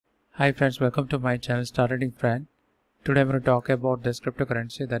Hi friends, welcome to my channel Starting Friend. Today I'm going to talk about this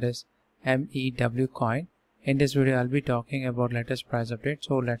cryptocurrency, that is MEW coin. In this video I'll be talking about latest price update.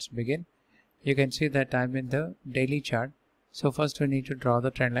 So let's begin. You can see that I'm in the daily chart. So first we need to draw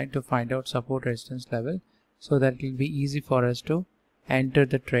the trend line to find out support resistance level so that it will be easy for us to enter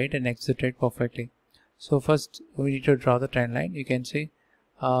the trade and exit trade perfectly. So first we need to draw the trend line. You can see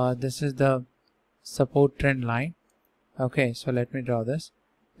this is the support trend line. Okay, so let me draw this.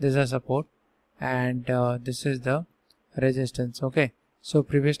 This is a support and this is the resistance. Okay, so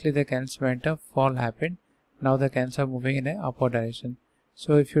previously the candles went up, fall happened. Now the candles are moving in an upward direction.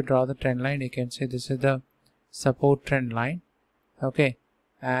 So if you draw the trend line, you can see this is the support trend line. Okay,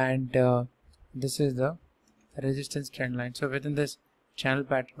 and this is the resistance trend line. So within this channel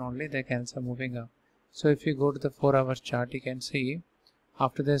pattern only the candles are moving up. So if you go to the 4-hour chart, you can see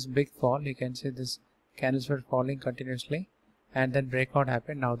after this big fall, you can see this candles were falling continuously and then breakout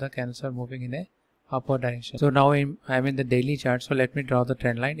happened. Now the candles are moving in a upward direction. So now I'm in the daily chart. So let me draw the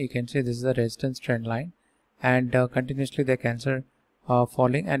trend line. You can see this is the resistance trend line and continuously the candles are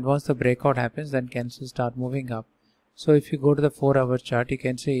falling, and once the breakout happens then candles start moving up. So if you go to the 4-hour chart, you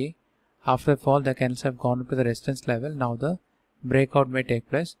can see after the fall the candles have gone up to the resistance level. Now the breakout may take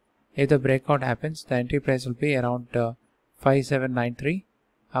place. If the breakout happens, the entry price will be around 5793.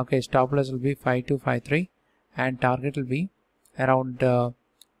 Okay, stop loss will be 5253 and target will be around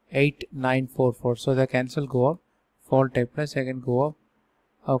 8944. So the cancel go up, fall take place, again go up.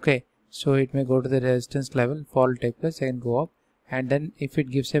 Okay, so it may go to the resistance level, fall take place, again go up, and then if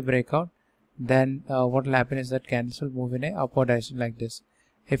it gives a breakout, then what will happen is that cancel move in a upward direction like this.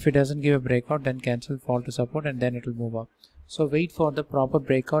 If it doesn't give a breakout, then cancel fall to support and then it will move up. So wait for the proper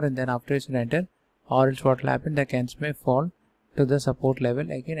breakout and then after it will enter, or else what will happen, the cancel may fall to the support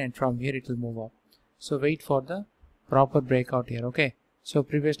level again and from here it will move up. So wait for the proper breakout here. Okay, so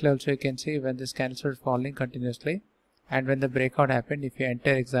previously also you can see when this candles were falling continuously and when the breakout happened, if you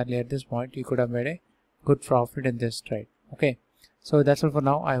enter exactly at this point, you could have made a good profit in this trade. Okay, so that's all for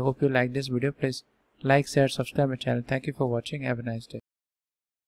now. I hope you like this video. Please like, share, subscribe my channel. Thank you for watching. Have a nice day.